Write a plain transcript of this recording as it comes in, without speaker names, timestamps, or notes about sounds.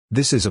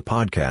This is a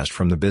podcast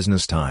from the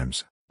Business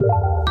Times.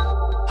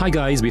 Hi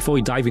guys, before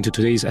we dive into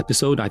today's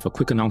episode, I have a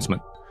quick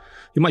announcement.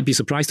 You might be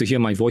surprised to hear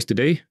my voice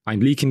today.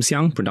 I'm Lee Kim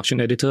Siang,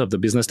 production editor of the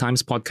Business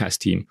Times podcast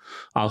team.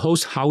 Our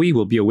host Howie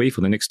will be away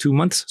for the next 2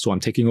 months, so I'm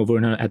taking over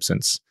in her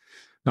absence.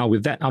 Now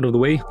with that out of the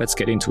way, let's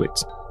get into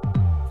it.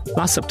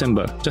 Last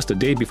September, just a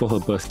day before her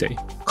birthday,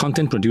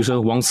 content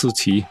producer Wang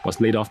Siqi was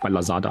laid off by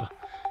Lazada.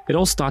 It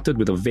all started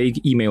with a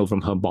vague email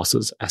from her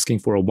bosses asking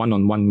for a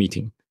one-on-one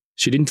meeting.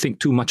 She didn't think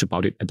too much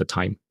about it at the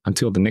time,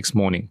 until the next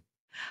morning.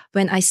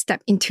 When I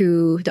step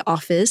into the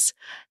office,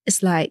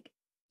 it's like,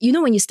 you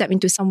know when you step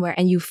into somewhere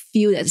and you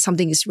feel that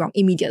something is wrong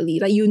immediately,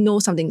 like you know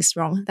something is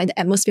wrong, like the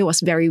atmosphere was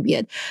very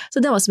weird. So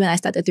that was when I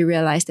started to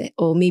realize that,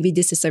 oh, maybe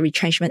this is a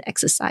retrenchment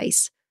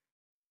exercise.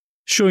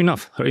 Sure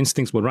enough, her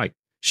instincts were right.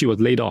 She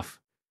was laid off.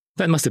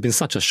 That must have been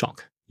such a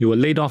shock. You were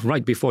laid off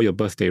right before your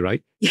birthday,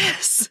 right?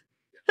 Yes.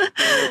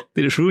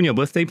 Did it ruin your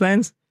birthday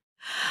plans?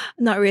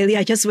 Not really.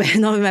 I just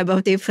went on with my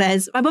birthday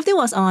plans. My birthday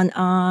was on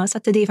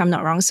Saturday, if I'm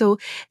not wrong. So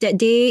that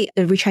day,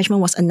 the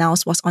retrenchment was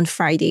announced was on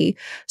Friday.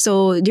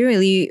 So it didn't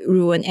really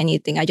ruin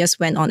anything. I just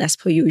went on as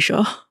per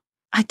usual.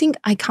 I think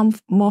I come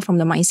more from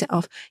the mindset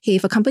of, hey,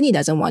 if a company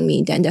doesn't want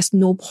me, then there's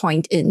no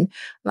point in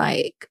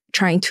like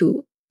trying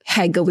to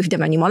haggle with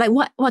them anymore. Like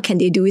what can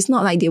they do? It's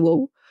not like they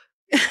will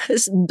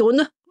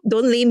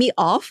don't lay me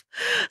off.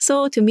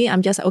 So to me,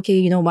 I'm just like, okay,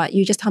 you know what?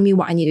 You just tell me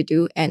what I need to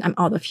do and I'm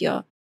out of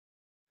here.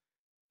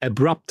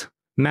 Abrupt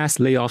mass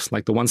layoffs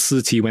like the one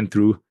Siqi went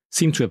through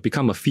seem to have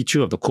become a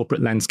feature of the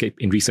corporate landscape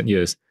in recent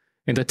years.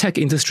 In the tech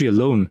industry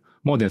alone,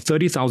 more than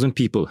 30,000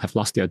 people have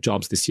lost their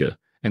jobs this year,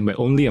 and we're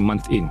only a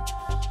month in.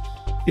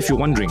 If you're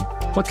wondering,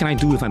 what can I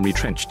do if I'm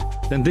retrenched?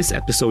 Then this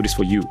episode is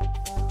for you.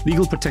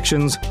 Legal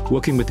protections,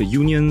 working with the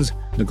unions,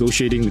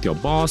 negotiating with your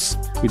boss,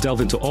 we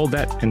delve into all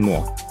that and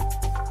more.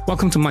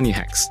 Welcome to Money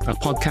Hacks, a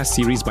podcast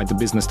series by the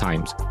Business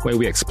Times, where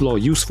we explore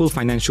useful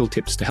financial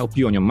tips to help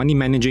you on your money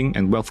managing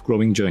and wealth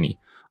growing journey.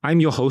 I'm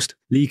your host,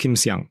 Lee Kim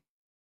Siang.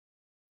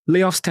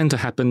 Layoffs tend to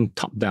happen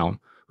top-down,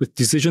 with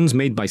decisions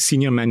made by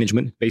senior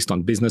management based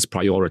on business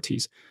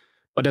priorities.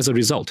 But as a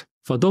result,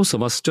 for those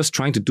of us just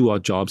trying to do our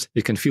jobs,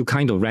 it can feel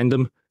kind of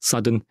random,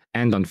 sudden,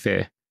 and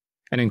unfair.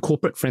 And in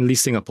corporate-friendly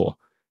Singapore,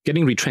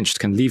 getting retrenched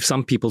can leave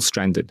some people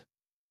stranded.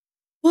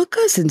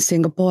 Workers in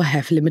Singapore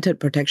have limited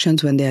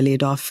protections when they are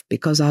laid off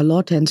because our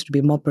law tends to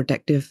be more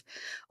protective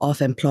of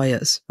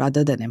employers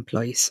rather than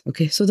employees.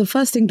 Okay, so the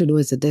first thing to do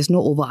is that there's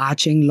no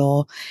overarching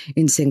law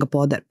in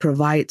Singapore that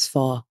provides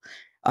for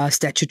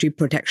statutory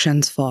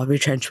protections for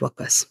retrenched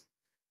workers.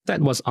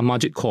 That was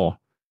Amarjit Kaur.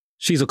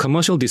 She's a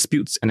commercial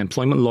disputes and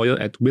employment lawyer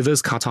at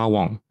Withers Carter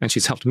Wong, and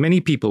she's helped many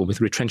people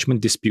with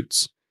retrenchment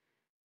disputes.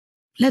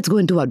 Let's go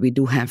into what we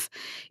do have.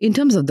 In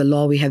terms of the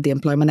law, we have the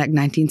Employment Act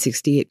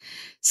 1968.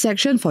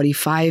 Section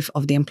 45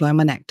 of the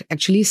Employment Act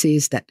actually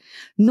says that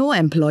no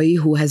employee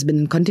who has been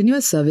in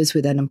continuous service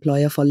with an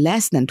employer for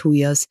less than 2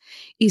 years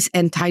is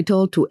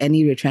entitled to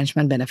any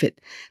retrenchment benefit.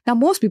 Now,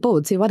 most people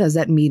would say, what does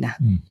that mean?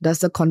 Does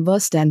the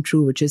converse stand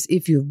true, which is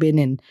if you've been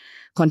in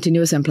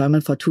continuous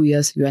employment for 2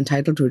 years, you're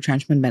entitled to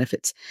retrenchment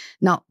benefits?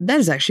 Now, that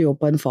is actually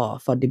open for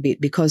debate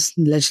because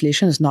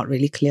legislation is not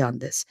really clear on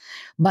this.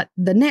 But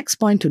the next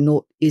point to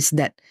note is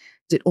that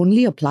it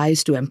only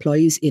applies to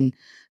employees in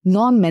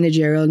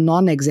non-managerial,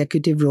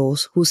 non-executive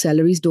roles whose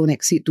salaries don't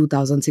exceed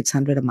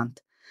 $2,600 a month.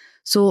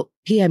 So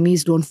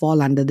PMEs don't fall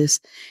under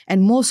this.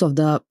 And most of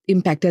the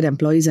impacted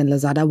employees in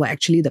Lazada were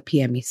actually the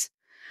PMEs.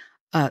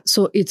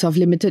 So it's of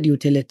limited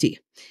utility.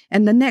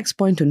 And the next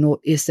point to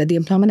note is that the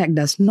Employment Act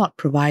does not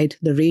provide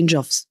the range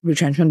of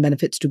retrenchment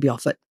benefits to be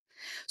offered.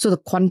 So the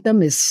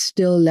quantum is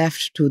still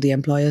left to the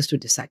employers to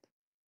decide.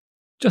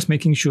 Just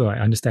making sure I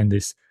understand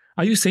this.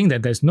 Are you saying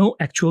that there's no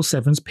actual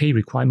severance pay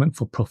requirement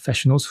for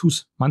professionals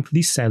whose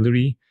monthly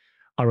salary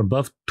are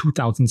above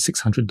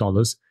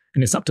 $2,600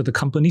 and it's up to the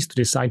companies to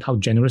decide how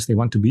generous they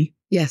want to be?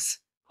 Yes.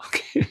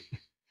 Okay.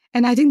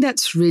 And I think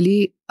that's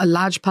really a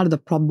large part of the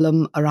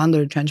problem around the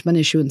retrenchment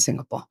issue in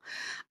Singapore.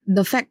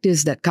 The fact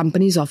is that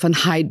companies often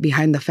hide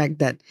behind the fact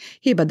that,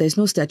 hey, but there's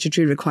no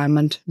statutory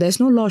requirement. There's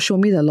no law. Show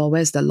me the law.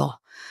 Where's the law?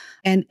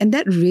 And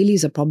that really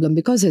is a problem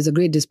because there's a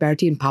great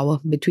disparity in power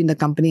between the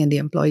company and the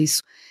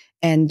employees.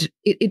 And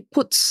it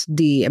puts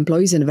the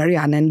employees in a very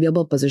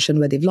unenviable position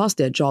where they've lost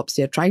their jobs.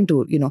 They're trying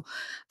to,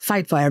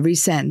 fight for every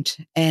cent.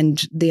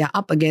 And they are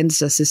up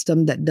against a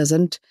system that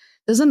doesn't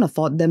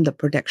afford them the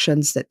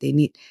protections that they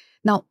need.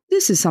 Now,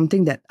 this is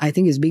something that I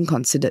think is being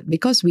considered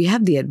because we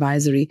have the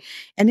advisory.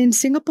 And in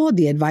Singapore,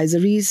 the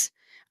advisories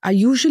are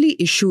usually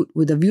issued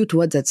with a view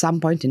towards at some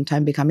point in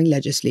time becoming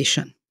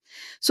legislation.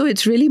 So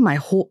it's really my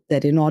hope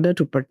that in order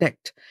to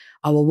protect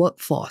our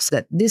workforce,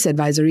 that this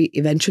advisory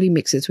eventually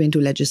makes its way into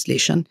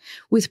legislation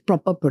with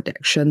proper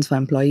protections for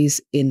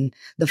employees in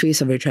the face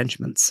of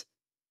retrenchments.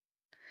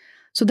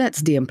 So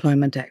that's the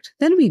Employment Act.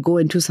 Then we go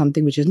into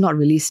something which is not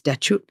really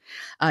statute.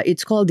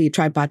 It's called the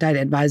Tripartite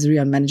Advisory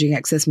on Managing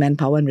Excess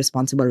Manpower and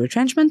Responsible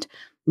Retrenchment,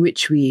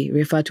 which we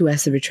refer to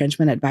as the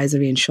Retrenchment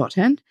Advisory in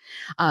shorthand.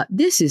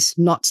 This is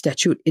not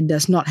statute. It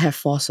does not have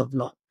force of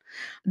law.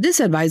 This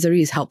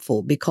advisory is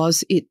helpful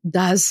because it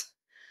does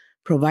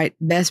provide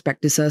best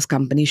practices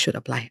companies should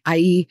apply,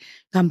 i.e.,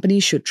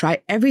 companies should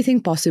try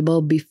everything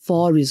possible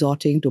before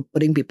resorting to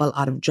putting people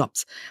out of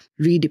jobs,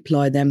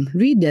 redeploy them,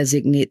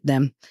 redesignate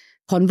them,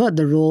 convert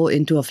the role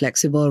into a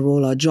flexible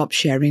role or job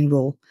sharing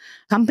role.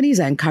 Companies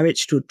are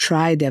encouraged to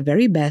try their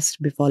very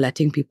best before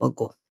letting people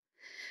go.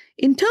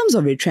 In terms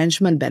of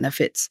retrenchment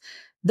benefits,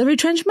 the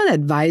retrenchment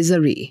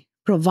advisory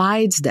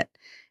provides that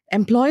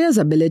employers'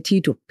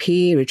 ability to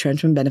pay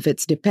retrenchment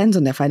benefits depends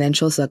on their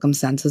financial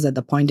circumstances at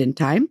the point in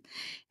time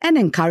and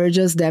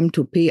encourages them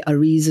to pay a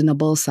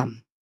reasonable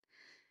sum.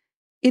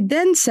 It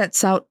then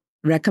sets out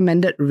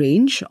recommended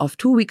range of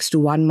 2 weeks to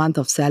 1 month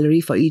of salary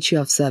for each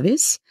year of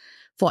service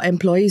for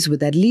employees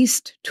with at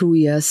least 2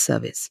 years'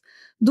 service.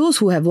 Those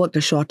who have worked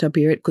a shorter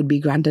period could be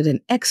granted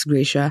an ex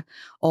gratia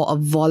or a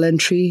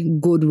voluntary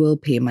goodwill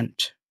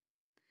payment.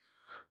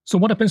 So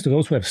what happens to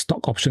those who have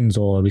stock options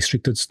or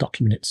restricted stock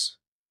units?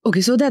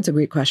 Okay, so that's a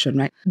great question,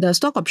 right? The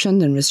stock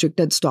options and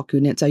restricted stock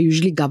units are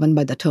usually governed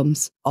by the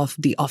terms of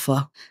the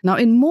offer. Now,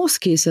 in most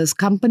cases,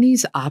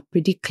 companies are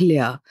pretty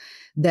clear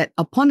that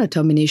upon a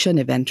termination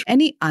event,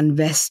 any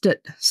unvested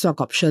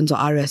stock options or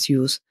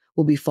RSUs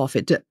will be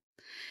forfeited.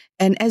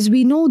 And as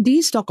we know,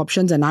 these stock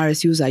options and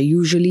RSUs are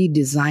usually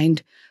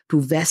designed to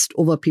vest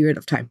over a period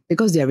of time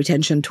because they are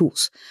retention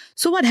tools.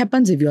 So what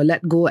happens if you're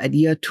let go at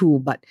year 2,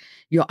 but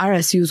your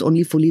RSUs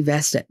only fully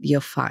vest at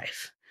year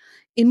 5?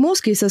 In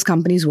most cases,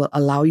 companies will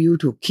allow you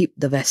to keep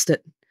the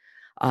vested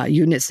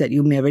units that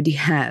you may already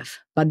have,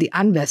 but the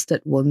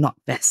unvested will not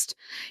vest.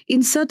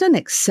 In certain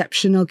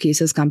exceptional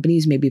cases,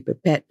 companies may be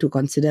prepared to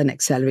consider an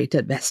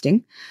accelerated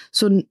vesting.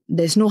 So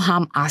there's no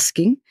harm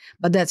asking,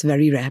 but that's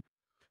very rare.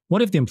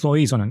 What if the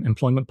employee is on an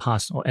employment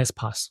pass or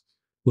S-pass?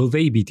 Will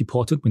they be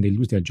deported when they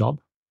lose their job?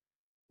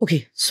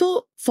 Okay,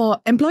 so for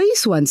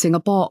employees who are in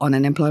Singapore on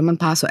an employment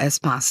pass or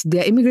S-pass,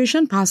 their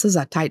immigration passes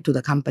are tied to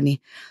the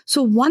company.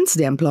 So once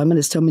their employment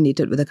is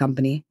terminated with the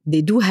company,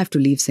 they do have to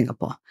leave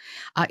Singapore.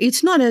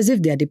 It's not as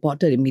if they are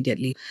deported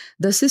immediately.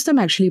 The system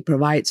actually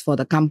provides for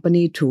the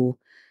company to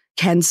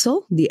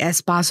cancel the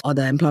S-pass or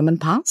the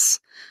employment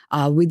pass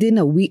within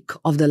a week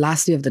of the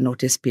last day of the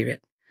notice period.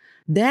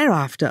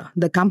 Thereafter,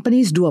 the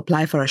companies do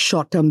apply for a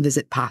short-term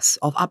visit pass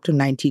of up to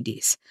 90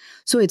 days.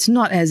 So it's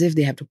not as if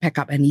they have to pack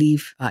up and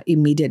leave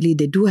immediately.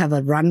 They do have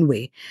a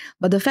runway.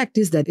 But the fact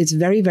is that it's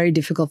very, very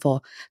difficult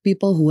for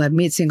people who have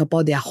made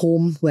Singapore their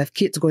home, who have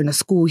kids going to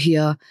school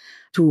here,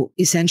 to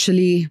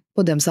essentially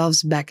put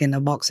themselves back in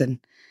a box and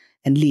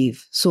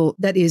leave. So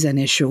that is an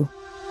issue.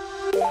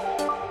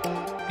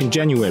 In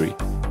January,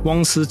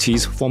 Wang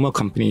Siqi's former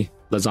company,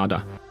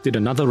 Lazada, did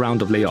another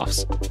round of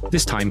layoffs,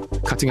 this time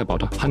cutting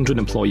about 100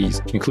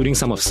 employees, including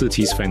some of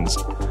Siqi's friends.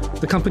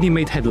 The company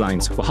made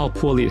headlines for how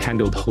poorly it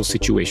handled the whole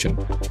situation.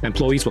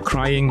 Employees were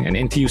crying, and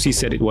NTUC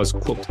said it was,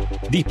 quote,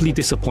 deeply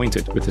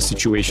disappointed with the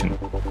situation.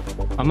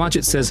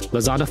 Amarjit says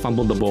Lazada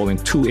fumbled the ball in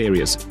 2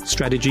 areas,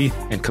 strategy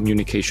and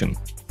communication.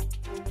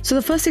 So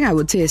the first thing I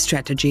would say is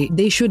strategy.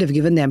 They should have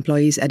given their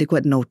employees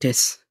adequate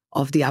notice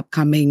of the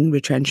upcoming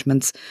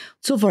retrenchments.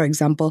 So for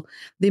example,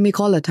 they may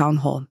call a town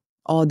hall,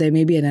 or there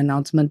may be an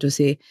announcement to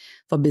say,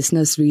 for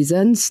business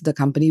reasons, the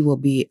company will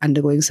be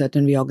undergoing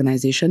certain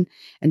reorganization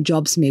and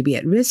jobs may be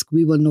at risk.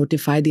 We will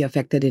notify the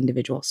affected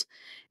individuals.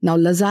 Now,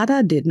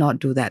 Lazada did not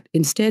do that.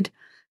 Instead,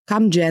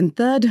 come Jan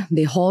 3rd,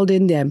 they hauled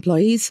in their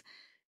employees,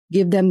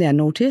 give them their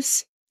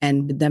notice,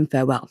 and bid them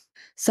farewell.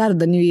 Start of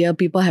the new year,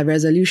 people have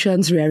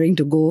resolutions raring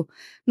to go.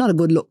 Not a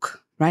good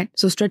look, right?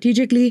 So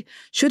strategically,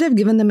 should have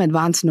given them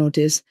advance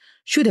notice,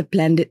 should have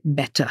planned it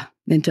better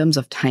in terms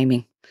of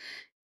timing.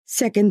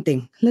 Second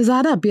thing,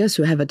 Lazada appears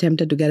to have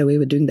attempted to get away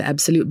with doing the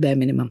absolute bare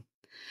minimum.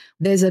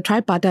 There's a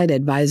tripartite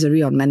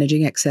advisory on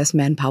managing excess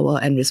manpower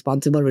and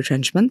responsible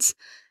retrenchments.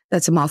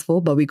 That's a mouthful,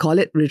 but we call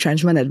it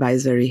retrenchment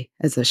advisory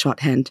as a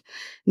shorthand.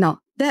 Now,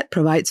 that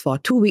provides for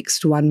 2 weeks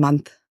to 1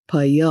 month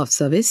per year of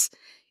service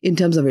in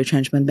terms of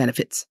retrenchment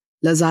benefits.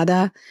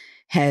 Lazada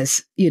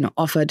has,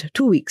 offered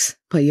 2 weeks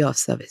per year of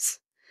service,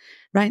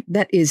 right?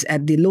 That is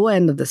at the lower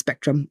end of the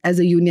spectrum. As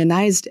a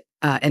unionized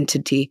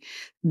entity,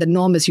 the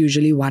norm is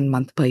usually 1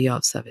 month per year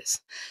of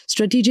service.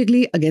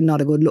 Strategically, again, not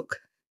a good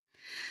look.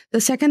 The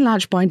second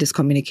large point is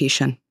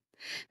communication.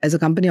 As a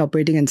company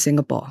operating in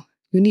Singapore,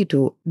 you need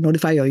to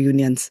notify your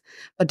unions,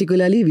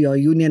 particularly if you're a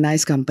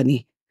unionized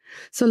company.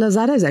 So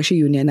Lazada is actually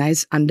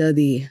unionized under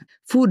the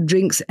Food,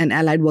 Drinks and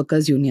Allied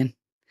Workers Union.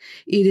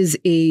 It is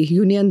a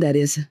union that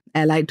is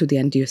allied to the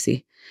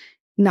NTUC.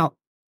 Now,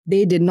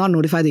 they did not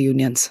notify the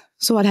unions.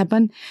 So what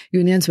happened?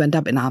 Unions went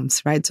up in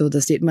arms, right? So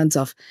the statements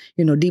of,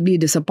 deeply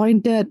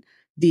disappointed,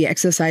 the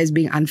exercise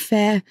being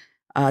unfair,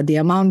 the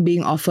amount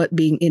being offered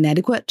being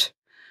inadequate,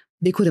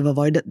 they could have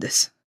avoided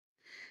this.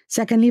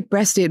 Secondly,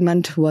 press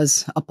statement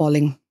was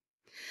appalling.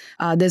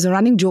 There's a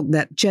running joke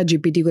that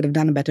ChatGPT could have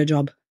done a better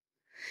job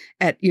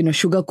at,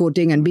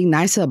 sugarcoating and being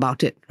nicer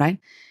about it, right?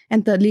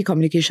 And thirdly,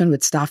 communication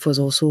with staff was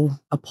also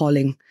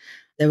appalling.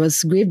 There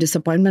was grave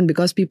disappointment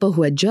because people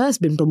who had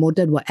just been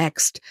promoted were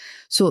axed.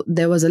 So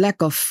there was a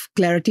lack of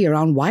clarity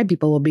around why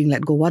people were being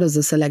let go, what is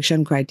the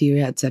selection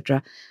criteria,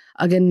 etc.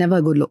 Again, never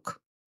a good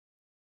look.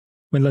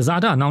 When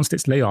Lazada announced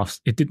its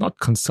layoffs, it did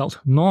not consult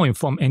nor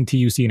inform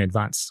NTUC in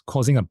advance,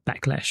 causing a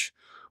backlash.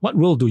 What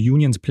role do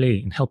unions play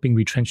in helping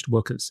retrenched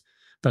workers?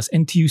 Does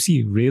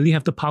NTUC really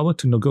have the power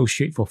to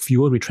negotiate for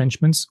fewer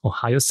retrenchments or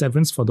higher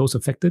severance for those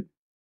affected?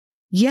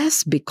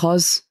 Yes,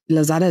 because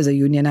Lazada is a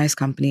unionized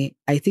company,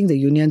 I think the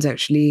unions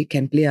actually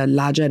can play a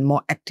larger and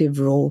more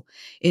active role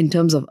in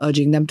terms of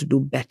urging them to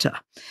do better.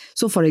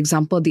 So, for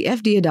example, the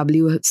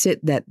FDAW said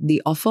that the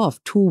offer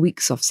of 2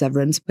 weeks of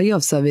severance per year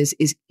of service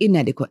is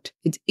inadequate.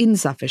 It's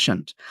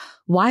insufficient.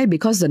 Why?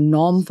 Because the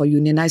norm for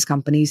unionized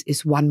companies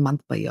is 1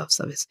 month per year of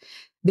service.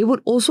 They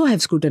would also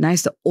have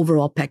scrutinized the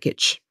overall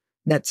package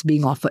that's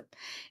being offered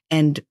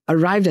and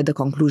arrived at the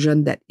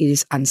conclusion that it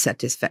is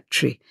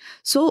unsatisfactory.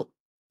 So,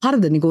 part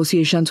of the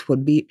negotiations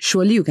would be,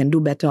 surely you can do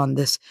better on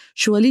this.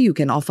 Surely you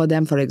can offer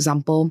them, for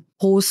example,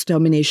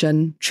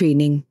 post-termination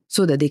training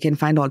so that they can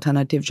find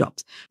alternative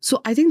jobs.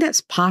 So I think that's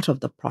part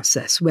of the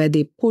process where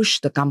they push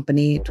the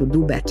company to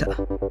do better.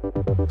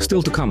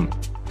 Still to come.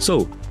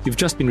 So, you've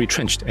just been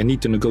retrenched and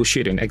need to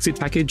negotiate an exit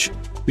package?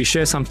 We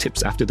share some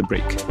tips after the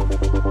break.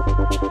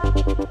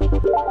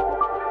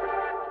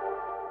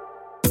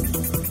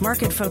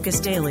 Market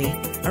Focus Daily,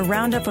 a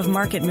roundup of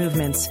market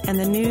movements and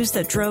the news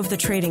that drove the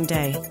trading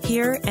day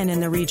here and in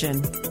the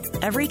region.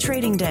 Every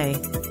trading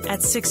day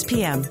at 6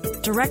 p.m.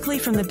 directly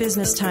from the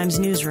Business Times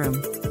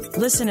newsroom.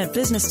 Listen at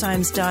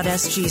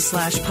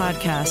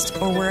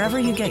businesstimes.sg/podcast or wherever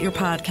you get your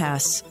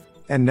podcasts.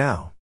 And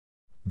now,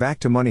 back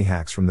to Money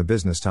Hacks from the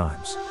Business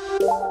Times.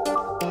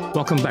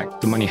 Welcome back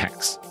to Money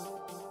Hacks.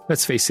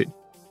 Let's face it,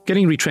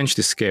 getting retrenched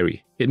is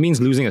scary. It means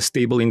losing a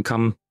stable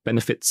income,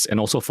 benefits, and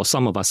also for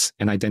some of us,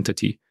 an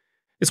identity.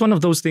 It's one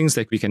of those things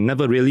that we can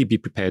never really be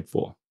prepared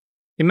for.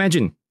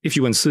 Imagine if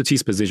you were in Tzu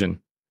Chi's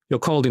position. You're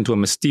called into a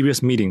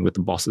mysterious meeting with the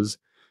bosses.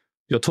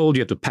 You're told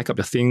you have to pack up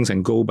your things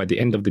and go by the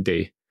end of the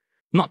day.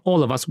 Not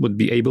all of us would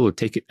be able to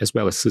take it as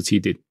well as Tzu Chi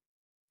did.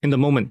 In the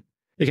moment,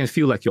 it can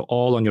feel like you're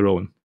all on your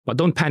own. But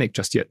don't panic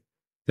just yet.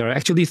 There are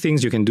actually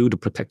things you can do to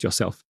protect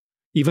yourself,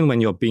 even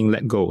when you're being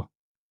let go.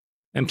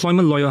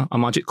 Employment lawyer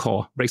Amarjit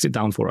Kaur breaks it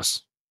down for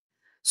us.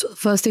 So the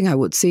first thing I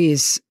would say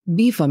is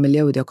be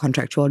familiar with your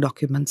contractual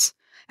documents.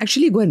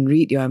 Actually go and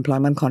read your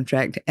employment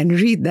contract and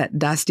read that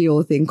dusty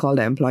old thing called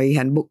the employee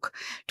handbook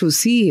to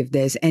see if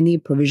there's any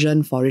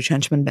provision for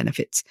retrenchment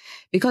benefits.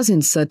 Because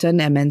in certain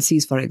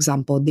MNCs, for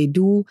example, they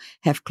do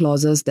have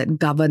clauses that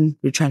govern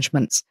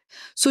retrenchments.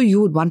 So you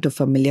would want to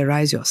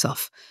familiarize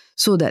yourself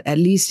so that at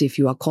least if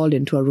you are called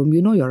into a room,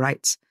 you know your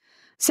rights.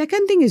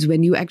 Second thing is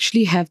when you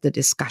actually have the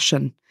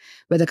discussion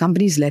where the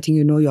company is letting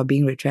you know you're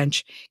being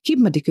retrenched, keep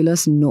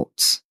meticulous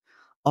notes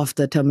of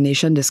the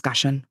termination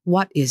discussion.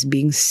 What is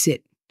being said?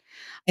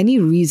 Any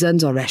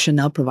reasons or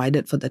rationale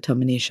provided for the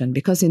termination,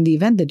 because in the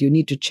event that you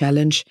need to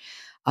challenge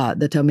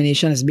the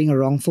termination as being a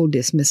wrongful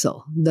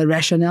dismissal, the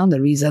rationale and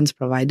the reasons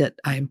provided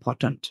are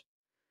important.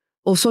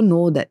 Also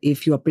know that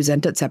if you are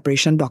presented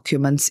separation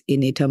documents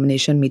in a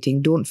termination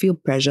meeting, don't feel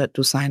pressured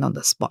to sign on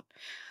the spot.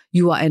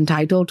 You are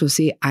entitled to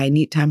say, I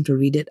need time to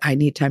read it, I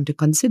need time to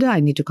consider, I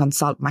need to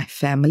consult my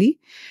family,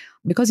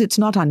 because it's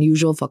not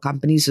unusual for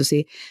companies to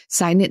say,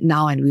 sign it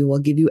now and we will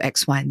give you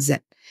X, Y, and Z.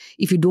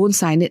 If you don't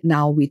sign it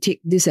now, we take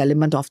this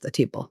element off the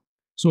table.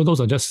 So those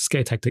are just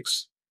scare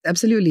tactics.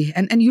 Absolutely.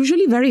 And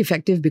usually very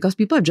effective because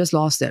people have just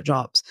lost their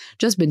jobs,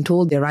 just been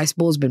told their rice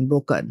bowl's been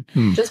broken.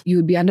 You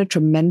would be under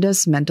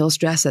tremendous mental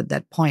stress at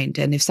that point.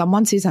 And if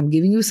someone says, I'm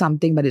giving you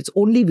something, but it's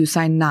only if you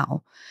sign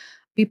now,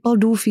 people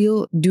do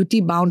feel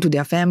duty bound to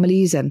their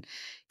families and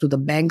to the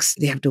banks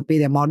they have to pay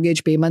their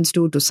mortgage payments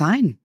to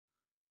sign.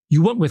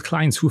 You work with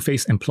clients who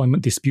face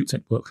employment disputes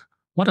at work.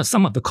 What are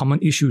some of the common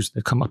issues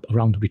that come up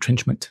around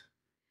retrenchment?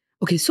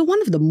 Okay, so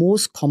one of the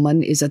most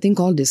common is a thing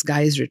called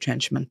disguised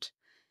retrenchment.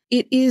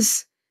 It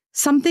is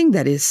something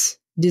that is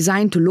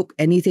designed to look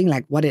anything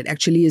like what it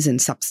actually is in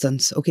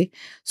substance, okay?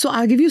 So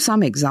I'll give you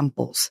some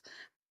examples.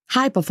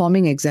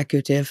 High-performing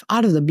executive,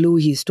 out of the blue,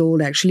 he's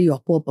told, actually, you're a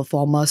poor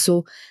performer,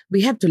 so we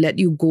have to let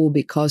you go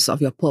because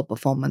of your poor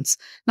performance.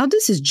 Now,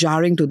 this is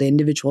jarring to the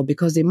individual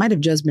because they might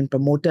have just been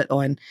promoted,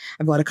 or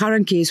I've got a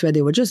current case where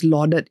they were just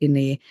lauded in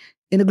a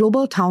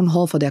global town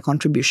hall for their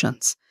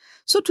contributions.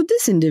 So to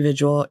this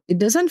individual, it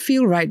doesn't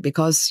feel right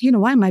because,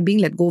 why am I being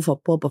let go for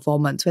poor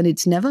performance when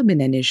it's never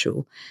been an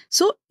issue?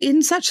 So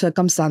in such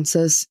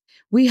circumstances,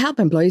 we help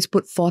employees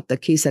put forth the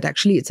case that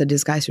actually it's a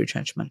disguised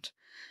retrenchment.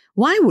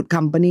 Why would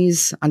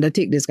companies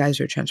undertake disguised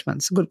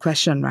retrenchments? Good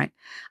question, right?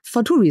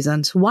 For two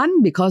reasons.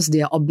 One, because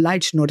they are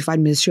obliged to notify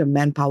Ministry of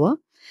Manpower.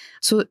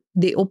 So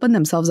they open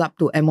themselves up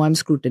to MOM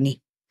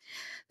scrutiny.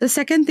 The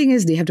second thing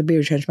is they have to pay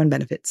retrenchment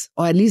benefits,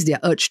 or at least they are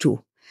urged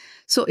to.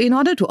 So in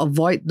order to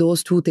avoid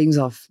those two things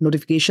of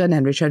notification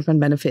and retrenchment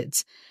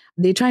benefits,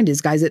 they try and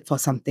disguise it for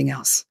something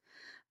else.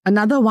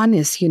 Another one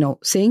is,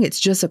 saying it's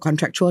just a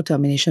contractual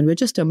termination. We're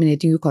just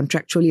terminating you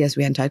contractually as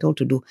we're entitled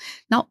to do.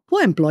 Now,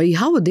 poor employee,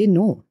 how would they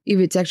know if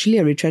it's actually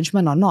a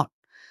retrenchment or not?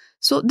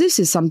 So this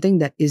is something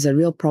that is a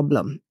real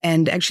problem.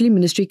 And actually,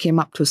 Ministry came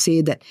up to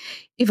say that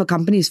if a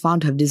company is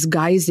found to have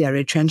disguised their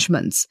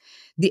retrenchments,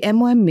 the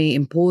MOM may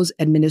impose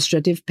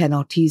administrative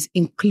penalties,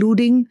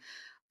 including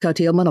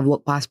curtailment of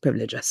work pass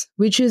privileges,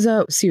 which is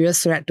a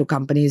serious threat to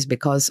companies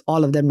because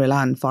all of them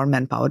rely on foreign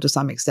manpower to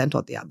some extent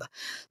or the other.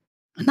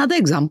 Another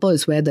example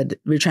is where the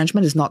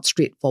retrenchment is not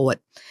straightforward.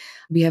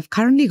 We have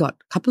currently got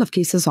a couple of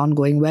cases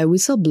ongoing where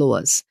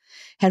whistleblowers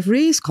have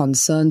raised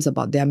concerns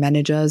about their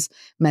managers,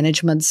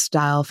 management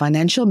style,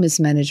 financial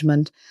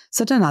mismanagement,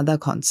 certain other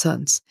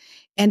concerns.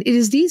 And it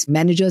is these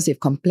managers they've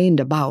complained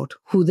about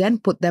who then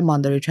put them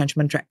on the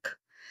retrenchment track.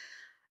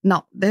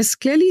 Now, there's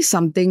clearly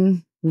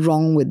something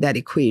wrong with that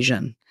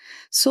equation.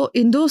 So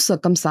in those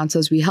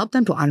circumstances, we help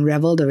them to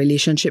unravel the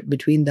relationship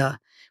between the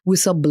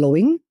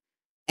whistleblowing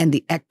and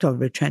the act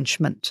of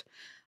retrenchment.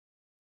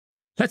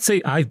 Let's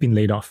say I've been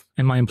laid off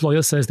and my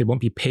employer says they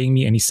won't be paying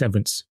me any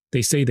severance.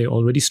 They say they're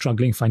already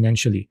struggling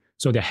financially,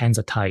 so their hands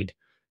are tied.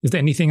 Is there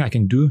anything I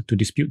can do to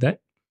dispute that?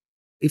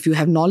 If you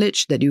have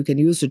knowledge that you can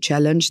use to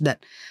challenge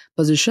that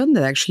position,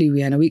 that actually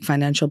we are in a weak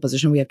financial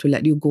position, we have to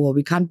let you go, or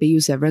we can't pay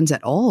you severance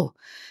at all,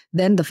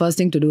 then the first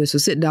thing to do is to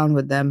sit down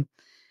with them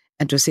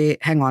and to say,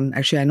 hang on,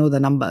 actually I know the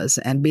numbers,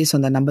 and based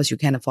on the numbers you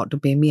can afford to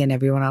pay me and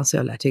everyone else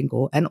you're letting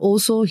go. And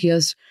also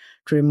here's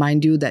to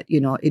remind you that,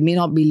 it may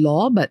not be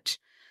law, but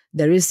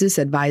there is this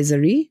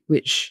advisory,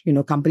 which,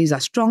 companies are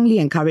strongly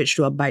encouraged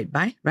to abide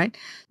by, right?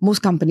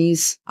 Most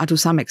companies are to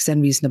some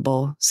extent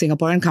reasonable.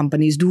 Singaporean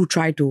companies do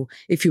try to,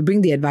 if you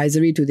bring the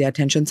advisory to their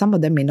attention, some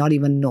of them may not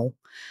even know.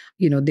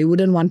 They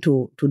wouldn't want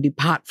to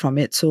depart from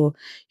it. So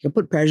you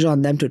put pressure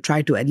on them to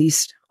try to at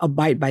least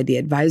abide by the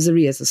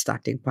advisory as a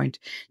starting point.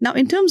 Now,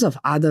 in terms of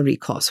other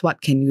recourse,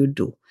 what can you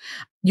do?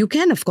 You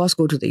can, of course,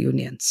 go to the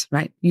unions,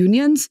 right?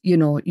 Unions,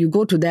 you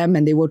go to them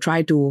and they will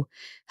try to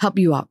help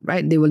you out,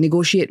 right? They will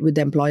negotiate with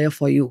the employer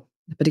for you.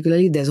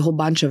 Particularly, there's a whole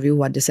bunch of you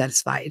who are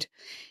dissatisfied.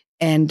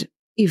 And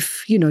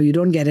if, you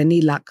don't get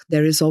any luck,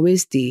 there is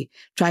always the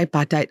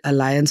Tripartite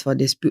Alliance for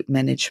Dispute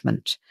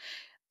Management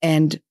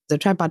and the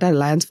Tripartite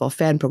Alliance for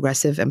Fair and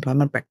Progressive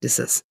Employment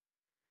Practices.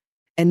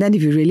 And then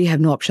if you really have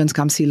no options,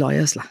 come see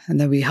lawyers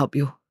and then we help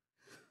you.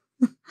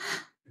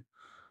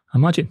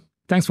 Amarjit,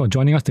 thanks for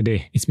joining us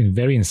today. It's been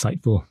very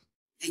insightful.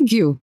 Thank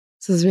you.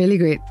 This is really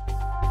great.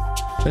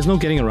 There's no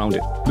getting around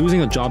it.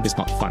 Losing a job is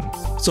not fun.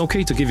 It's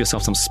okay to give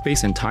yourself some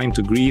space and time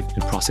to grieve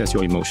and process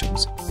your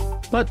emotions.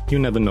 But you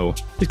never know.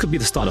 It could be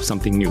the start of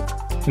something new.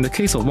 In the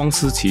case of Wang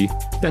Siqi,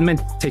 that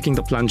meant taking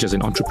the plunge as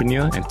an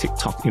entrepreneur and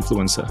TikTok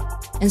influencer.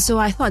 And so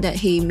I thought that,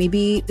 hey,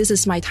 maybe this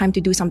is my time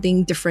to do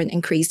something different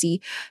and crazy.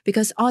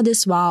 Because all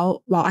this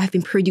while I've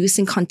been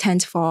producing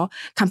content for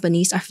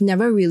companies, I've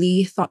never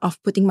really thought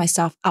of putting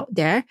myself out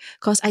there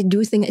because I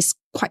do think it's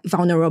quite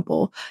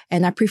vulnerable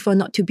and I prefer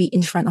not to be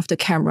in front of the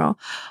camera.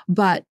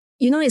 But,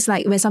 it's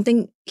like when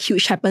something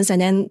huge happens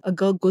and then a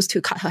girl goes to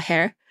cut her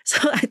hair.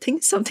 So I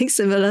think something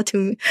similar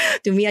to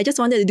me. I just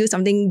wanted to do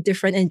something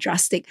different and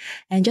drastic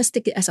and just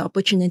take it as an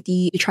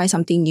opportunity to try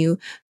something new.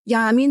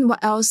 Yeah, I mean,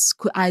 what else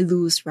could I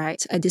lose,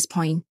 right, at this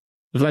point?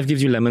 If life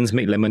gives you lemons,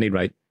 make lemonade,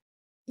 right?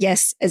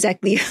 Yes,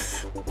 exactly.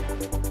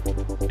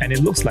 And it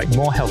looks like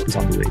more help is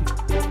on the way.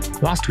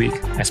 Last week,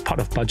 as part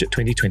of Budget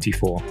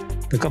 2024,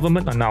 the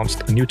government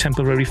announced a new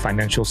temporary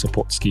financial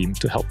support scheme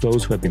to help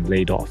those who have been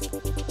laid off,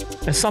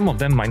 as some of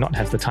them might not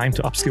have the time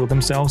to upskill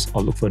themselves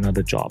or look for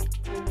another job.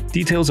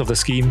 Details of the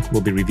scheme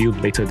will be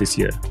revealed later this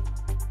year.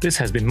 This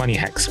has been Money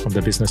Hacks from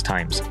the Business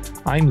Times.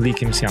 I'm Lee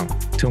Kim Xiang.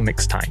 Till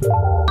next time.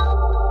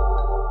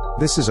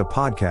 This is a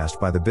podcast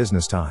by the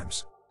Business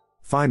Times.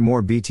 Find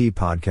more BT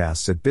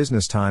podcasts at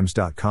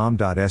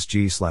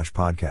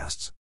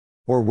businesstimes.com.sg/podcasts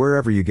or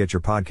wherever you get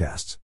your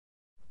podcasts.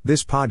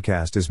 This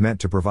podcast is meant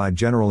to provide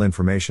general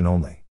information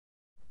only.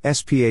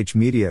 SPH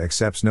Media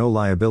accepts no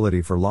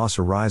liability for loss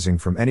arising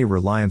from any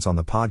reliance on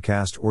the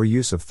podcast or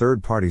use of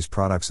third parties'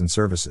 products and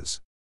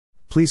services.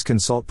 Please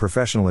consult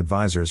professional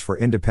advisors for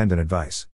independent advice.